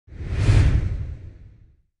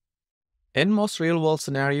In most real-world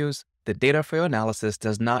scenarios, the data for your analysis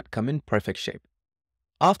does not come in perfect shape.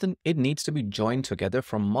 Often, it needs to be joined together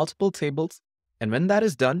from multiple tables, and when that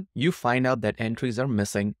is done, you find out that entries are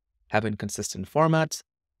missing, have inconsistent formats,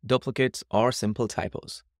 duplicates, or simple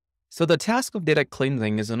typos. So the task of data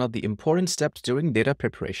cleansing is one of the important steps during data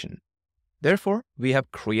preparation. Therefore, we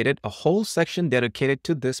have created a whole section dedicated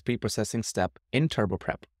to this pre-processing step in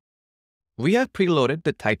TurboPrep. We have preloaded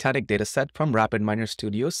the Titanic dataset from RapidMiner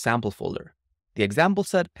Studio's sample folder. The example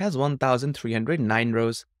set has 1,309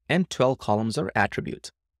 rows and 12 columns or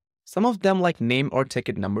attributes. Some of them, like name or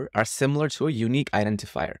ticket number, are similar to a unique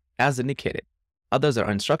identifier, as indicated. Others are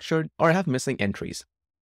unstructured or have missing entries.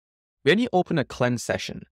 When you open a cleanse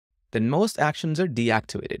session, then most actions are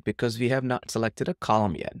deactivated because we have not selected a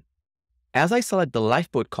column yet. As I select the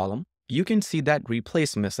lifeboat column, you can see that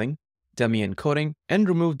replace missing, dummy encoding, and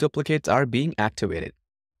remove duplicates are being activated.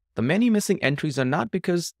 The many missing entries are not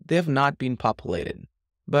because they have not been populated,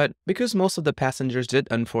 but because most of the passengers did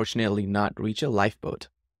unfortunately not reach a lifeboat.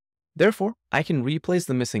 Therefore, I can replace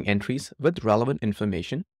the missing entries with relevant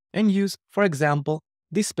information and use, for example,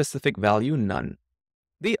 the specific value none.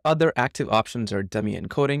 The other active options are dummy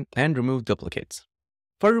encoding and remove duplicates.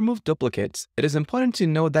 For remove duplicates, it is important to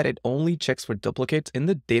know that it only checks for duplicates in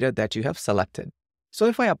the data that you have selected. So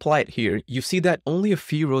if I apply it here, you see that only a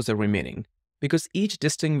few rows are remaining, because each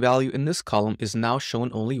distinct value in this column is now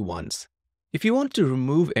shown only once. If you want to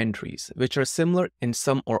remove entries which are similar in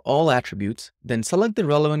some or all attributes, then select the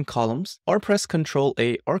relevant columns or press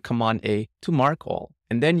Ctrl-A or Command-A to mark all,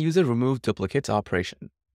 and then use a remove duplicates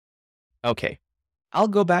operation. Okay, I'll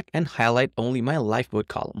go back and highlight only my lifeboat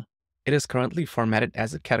column. It is currently formatted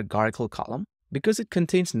as a categorical column because it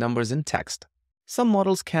contains numbers and text. Some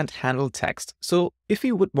models can't handle text, so if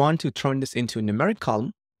we would want to turn this into a numeric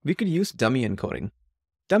column, we could use dummy encoding.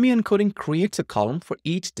 Dummy encoding creates a column for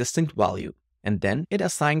each distinct value, and then it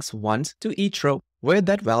assigns ones to each row where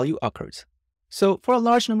that value occurs. So for a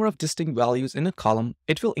large number of distinct values in a column,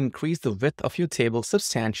 it will increase the width of your table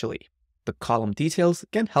substantially. The column details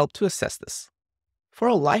can help to assess this. For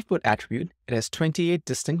a lifeboat attribute, it has 28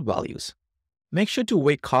 distinct values. Make sure to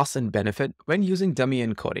weigh cost and benefit when using dummy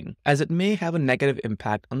encoding, as it may have a negative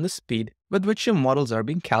impact on the speed with which your models are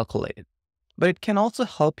being calculated. But it can also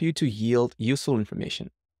help you to yield useful information.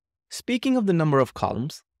 Speaking of the number of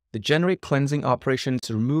columns, the generate cleansing operations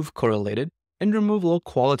remove correlated and remove low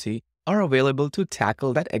quality are available to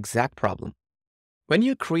tackle that exact problem. When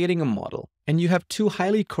you're creating a model and you have two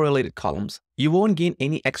highly correlated columns, you won't gain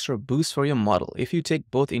any extra boost for your model if you take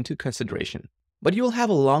both into consideration, but you'll have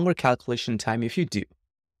a longer calculation time if you do.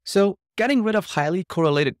 So, getting rid of highly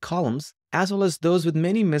correlated columns, as well as those with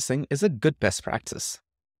many missing, is a good best practice.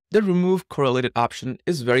 The remove correlated option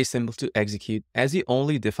is very simple to execute, as you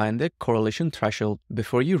only define the correlation threshold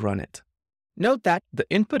before you run it. Note that the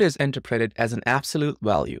input is interpreted as an absolute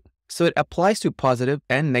value, so it applies to positive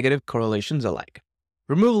and negative correlations alike.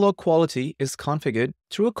 Remove low quality is configured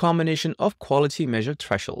through a combination of quality measure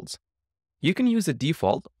thresholds. You can use the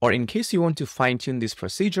default, or in case you want to fine-tune this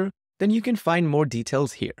procedure, then you can find more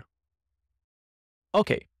details here.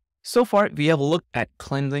 Okay, so far we have looked at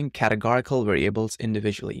cleansing categorical variables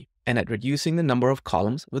individually and at reducing the number of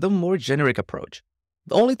columns with a more generic approach.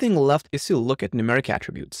 The only thing left is to look at numeric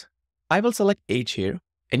attributes. I will select age here,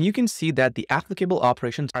 and you can see that the applicable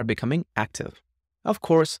operations are becoming active. Of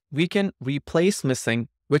course, we can replace missing,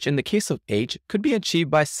 which in the case of age could be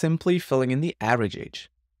achieved by simply filling in the average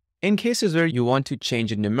age. In cases where you want to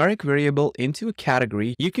change a numeric variable into a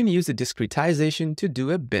category, you can use a discretization to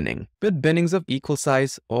do a binning, with binnings of equal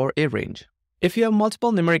size or a range. If you have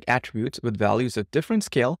multiple numeric attributes with values of different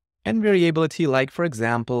scale and variability, like for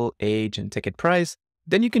example, age and ticket price,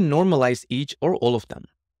 then you can normalize each or all of them.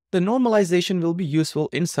 The normalization will be useful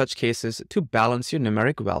in such cases to balance your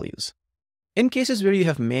numeric values. In cases where you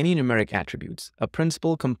have many numeric attributes, a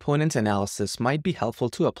principal component analysis might be helpful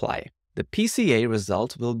to apply. The PCA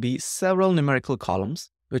result will be several numerical columns,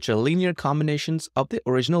 which are linear combinations of the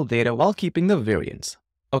original data while keeping the variance.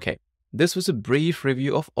 Okay, this was a brief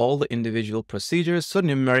review of all the individual procedures for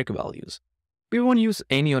numeric values. We won't use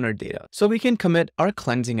any on our data, so we can commit our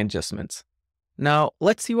cleansing adjustments. Now,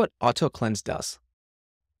 let's see what auto cleanse does.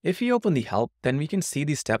 If we open the help, then we can see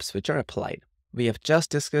the steps which are applied. We have just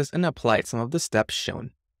discussed and applied some of the steps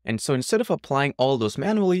shown. And so instead of applying all those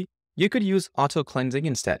manually, you could use auto cleansing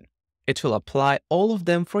instead. It will apply all of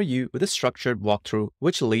them for you with a structured walkthrough,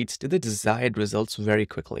 which leads to the desired results very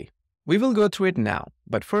quickly. We will go through it now,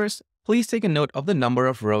 but first, please take a note of the number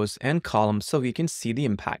of rows and columns so we can see the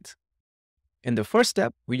impact. In the first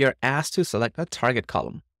step, we are asked to select a target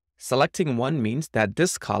column. Selecting one means that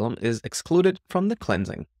this column is excluded from the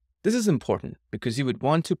cleansing. This is important because you would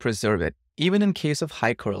want to preserve it even in case of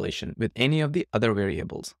high correlation with any of the other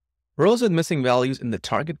variables. Rows with missing values in the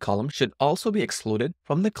target column should also be excluded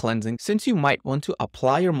from the cleansing since you might want to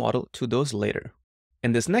apply your model to those later.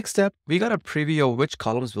 In this next step, we got a preview of which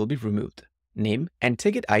columns will be removed. Name and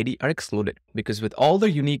ticket ID are excluded because with all their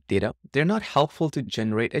unique data, they're not helpful to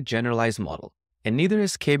generate a generalized model, and neither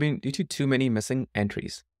is k-bin due to too many missing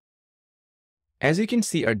entries. As you can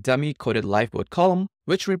see, our dummy coded lifeboat column,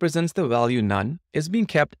 which represents the value none, is being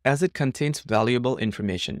kept as it contains valuable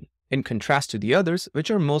information, in contrast to the others, which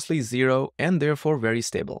are mostly 0 and therefore very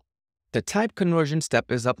stable. The type conversion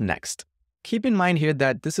step is up next. Keep in mind here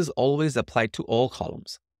that this is always applied to all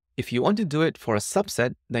columns. If you want to do it for a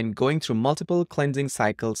subset, then going through multiple cleansing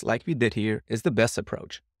cycles like we did here is the best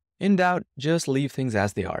approach. In doubt, just leave things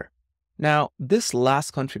as they are. Now, this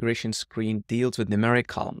last configuration screen deals with numeric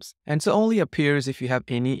columns, and so only appears if you have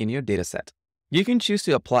any in your dataset. You can choose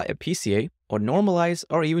to apply a PCA, or normalize,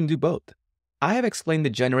 or even do both. I have explained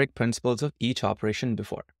the generic principles of each operation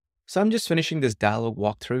before, so I'm just finishing this dialog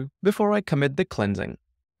walkthrough before I commit the cleansing.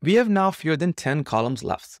 We have now fewer than 10 columns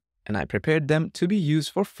left, and I prepared them to be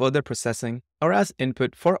used for further processing or as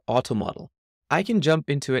input for AutoModel. I can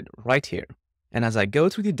jump into it right here, and as I go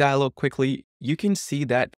through the dialog quickly, you can see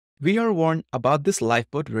that we are warned about this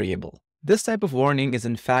lifeboat variable. This type of warning is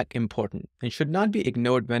in fact important and should not be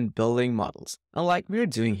ignored when building models, unlike we're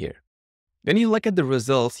doing here. When you look at the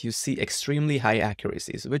results, you see extremely high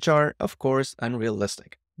accuracies, which are, of course,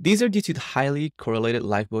 unrealistic. These are due to the highly correlated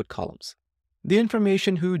lifeboat columns. The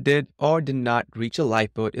information who did or did not reach a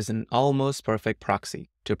lifeboat is an almost perfect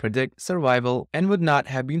proxy to predict survival and would not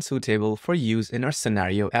have been suitable for use in our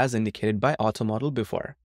scenario as indicated by AutoModel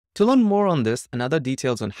before. To learn more on this and other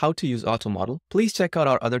details on how to use AutoModel, please check out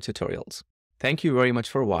our other tutorials. Thank you very much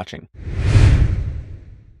for watching.